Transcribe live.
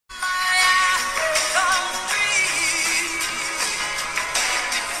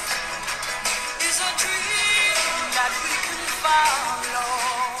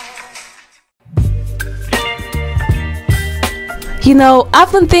You know, I've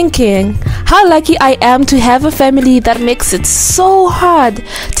been thinking how lucky I am to have a family that makes it so hard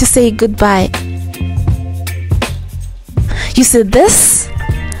to say goodbye. You see, this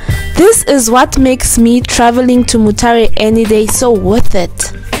is what makes me traveling to Mutare any day so worth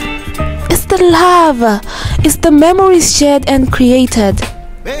it. It's the love, it's the memories shared and created.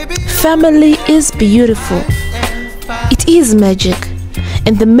 Family is beautiful. It is magic.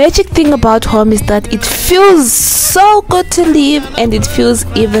 And the magic thing about home is that it feels so good to leave, and it feels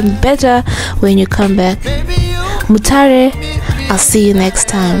even better when you come back. Mutare, I'll see you next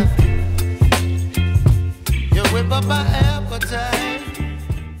time.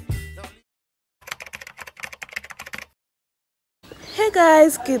 Hey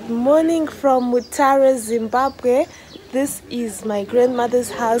guys, good morning from Mutare, Zimbabwe. This is my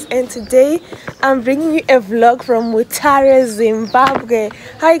grandmother's house, and today I'm bringing you a vlog from Mutare, Zimbabwe.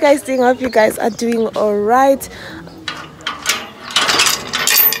 How are you guys doing? I hope you guys are doing alright.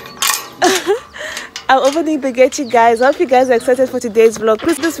 I'm opening the gate, you guys. I hope you guys are excited for today's vlog.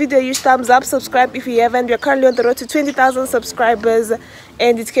 Please give this video a huge thumbs up, subscribe if you haven't. We're currently on the road to 20,000 subscribers,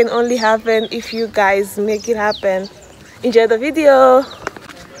 and it can only happen if you guys make it happen. Enjoy the video.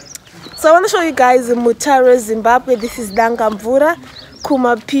 So I want to show you guys Mutare, Zimbabwe. This is Dangamvura,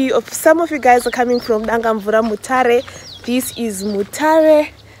 Kumapi. Some of you guys are coming from Dangamvura, Mutare. This is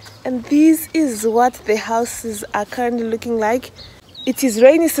Mutare, and this is what the houses are currently looking like. It is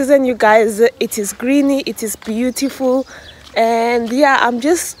rainy season, you guys. It is greeny, it is beautiful, and yeah, I'm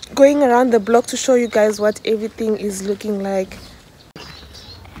just going around the block to show you guys what everything is looking like.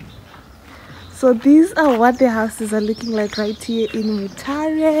 So these are what the houses are looking like right here in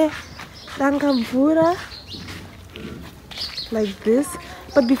Mutare, Dangamvura, like this.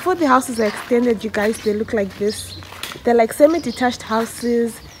 But before the houses are extended, you guys, they look like this. They're like semi-detached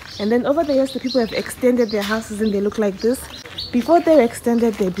houses, and then over the years the people have extended their houses and they look like this. Before they're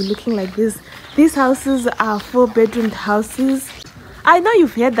extended, they'll be looking like this. These houses are 4-bedroom houses. I know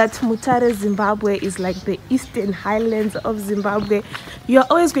you've heard that Mutare, Zimbabwe is like the eastern highlands of Zimbabwe. You're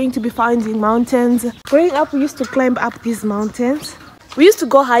always going to be found in mountains. Growing up, we used to climb up these mountains. We used to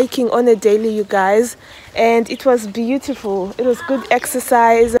go hiking on a daily, you guys, and it was beautiful. It was good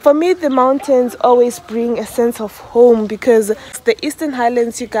exercise. For me, the mountains always bring a sense of home because the eastern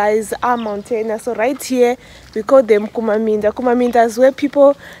highlands, you guys, are mountainous. So right here, we call them Kumaminda. Kumaminda is where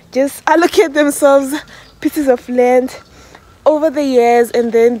people just allocate themselves pieces of land over the years,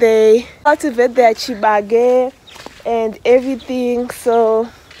 and then they cultivate their chibage and everything. So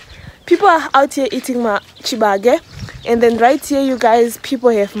people are out here eating my chibage, and then right here, you guys, people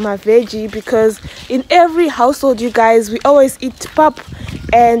have my veggie, because in every household, you guys, we always eat pap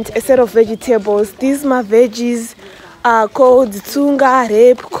and a set of vegetables. These my veggies are called tsunga,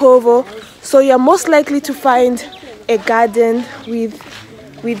 rape, kovo. So you're most likely to find a garden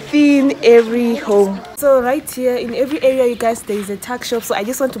within every home. So right here in every area, you guys, there is a tuck shop. So I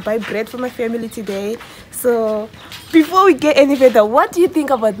just want to buy bread for my family today. So before we get any further, what do you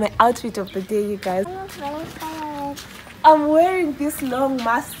think about my outfit of the day, you guys? I'm wearing this long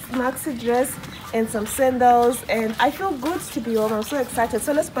maxi dress and some sandals, and I feel good to be home. I'm so excited.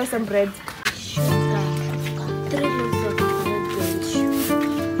 So let's buy some bread.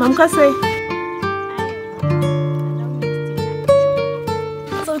 Mamka say.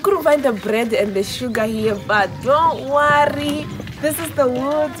 So we couldn't find the bread and the sugar here, but don't worry. This is the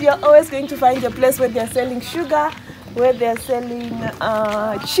woods. You're always going to find a place where they're selling sugar, where they're selling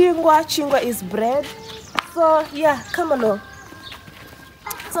chingwa. Chingwa is bread. So yeah, come along.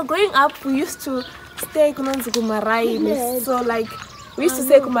 So growing up, we used to stay Kumarai. So like we used to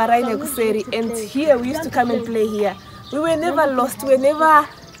say Kumarai Nekuseri, and here we used to come and play here. We were never lost. We were never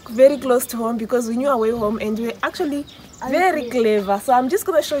very close to home because we knew our way home, and we were actually very clever. So I'm just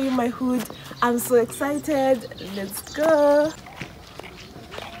gonna show you my hood. I'm so excited. Let's go.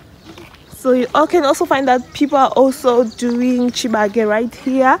 So you all can also find that people are also doing chibage right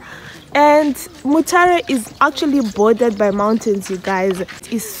here. And Mutare is actually bordered by mountains, you guys.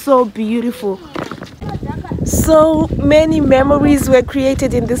 It is so beautiful. So many memories were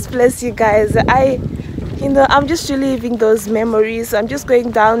created in this place, you guys. I'm just reliving those memories. I'm just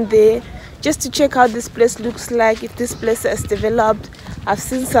going down there just to check how this place looks like, if this place has developed. I've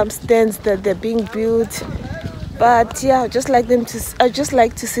seen some stands that they're being built, but yeah, I just like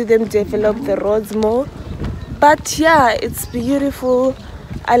to see them develop the roads more. But yeah, it's beautiful.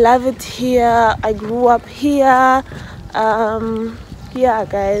 I love it here. I grew up here. Yeah,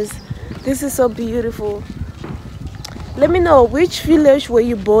 guys, this is so beautiful. Let me know, which village were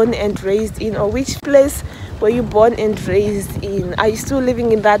you born and raised in, or which place were you born and raised in? Are you still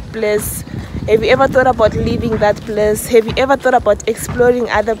living in that place? Have you ever thought about leaving that place? Have you ever thought about exploring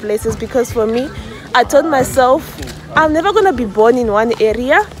other places? Because for me, I told myself I'm never gonna be born in one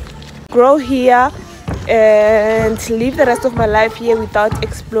area, grow here and live the rest of my life here without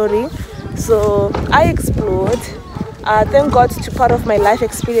exploring. So I explored. Thank God to part of my life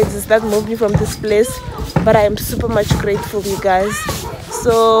experiences that moved me from this place, but I am super much grateful, you guys.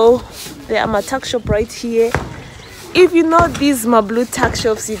 So there are my tuck shop right here. If you know these my blue tuck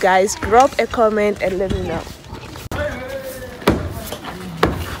shops, you guys, drop a comment and let me know.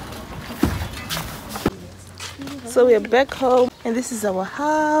 So we're back home and this is our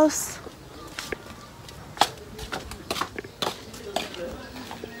house.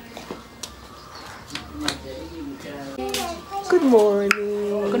 Good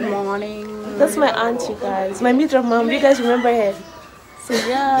morning. Good morning. That's my aunt, you guys. My midterm mom. You guys remember her? So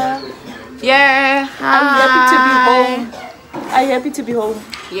yeah. Yeah. I'm happy to be home. Are you happy to be home?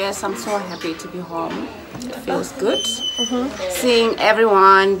 Yes, I'm so happy to be home. It feels good. Seeing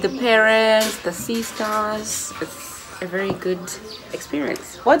everyone, the parents, the sisters. It's a very good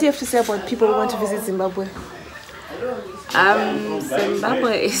experience. What do you have to say about people who want to visit Zimbabwe?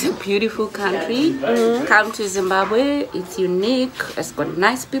 Zimbabwe is a beautiful country. Come to Zimbabwe. It's unique. It's got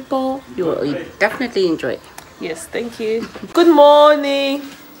nice people. You will definitely enjoy it. Yes, thank you. Good morning.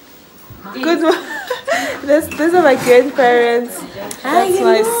 Good morning. These are my grandparents. That's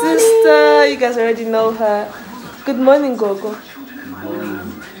my sister. You guys already know her. Good morning, Gogo.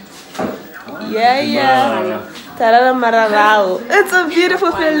 Yeah. Tarara mararao. It's a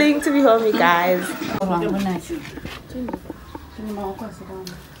beautiful feeling to be home, you guys.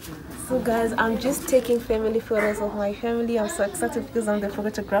 So guys, I'm just taking family photos of my family. I'm so excited because I'm the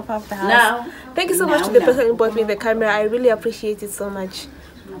photographer of the house. Thank you so much to the person who bought me the camera. I really appreciate it so much.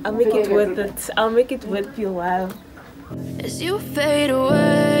 I'll make it worth it. I'll make it worth your while. As you fade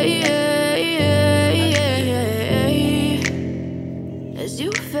away, as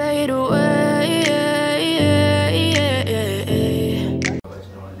you fade away.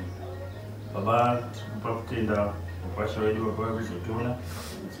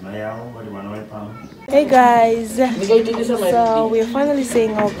 Hey guys, so we're finally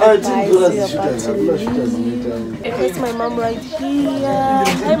saying our goodbyes. We're about to leave. It's my mom right here.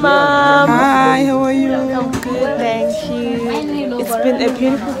 Hi mom. Hi, how are you? I'm good, thank you. It's been a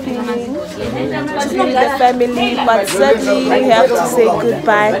beautiful feeling to be with the family, but sadly we have to say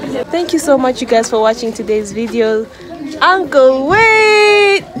goodbye. Thank you so much, you guys, for watching today's video. Uncle,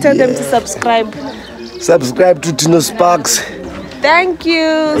 wait! Tell them to subscribe. Subscribe to Tino Sparks. Thank you.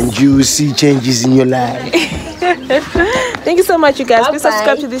 And you will see changes in your life. Thank you so much, you guys. Please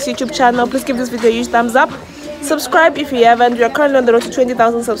subscribe to this YouTube channel. Please give this video a huge thumbs up. Subscribe if you haven't. We are currently on the road to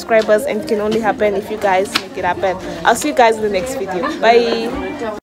 20,000 subscribers and it can only happen if you guys make it happen. I'll see you guys in the next video. Bye.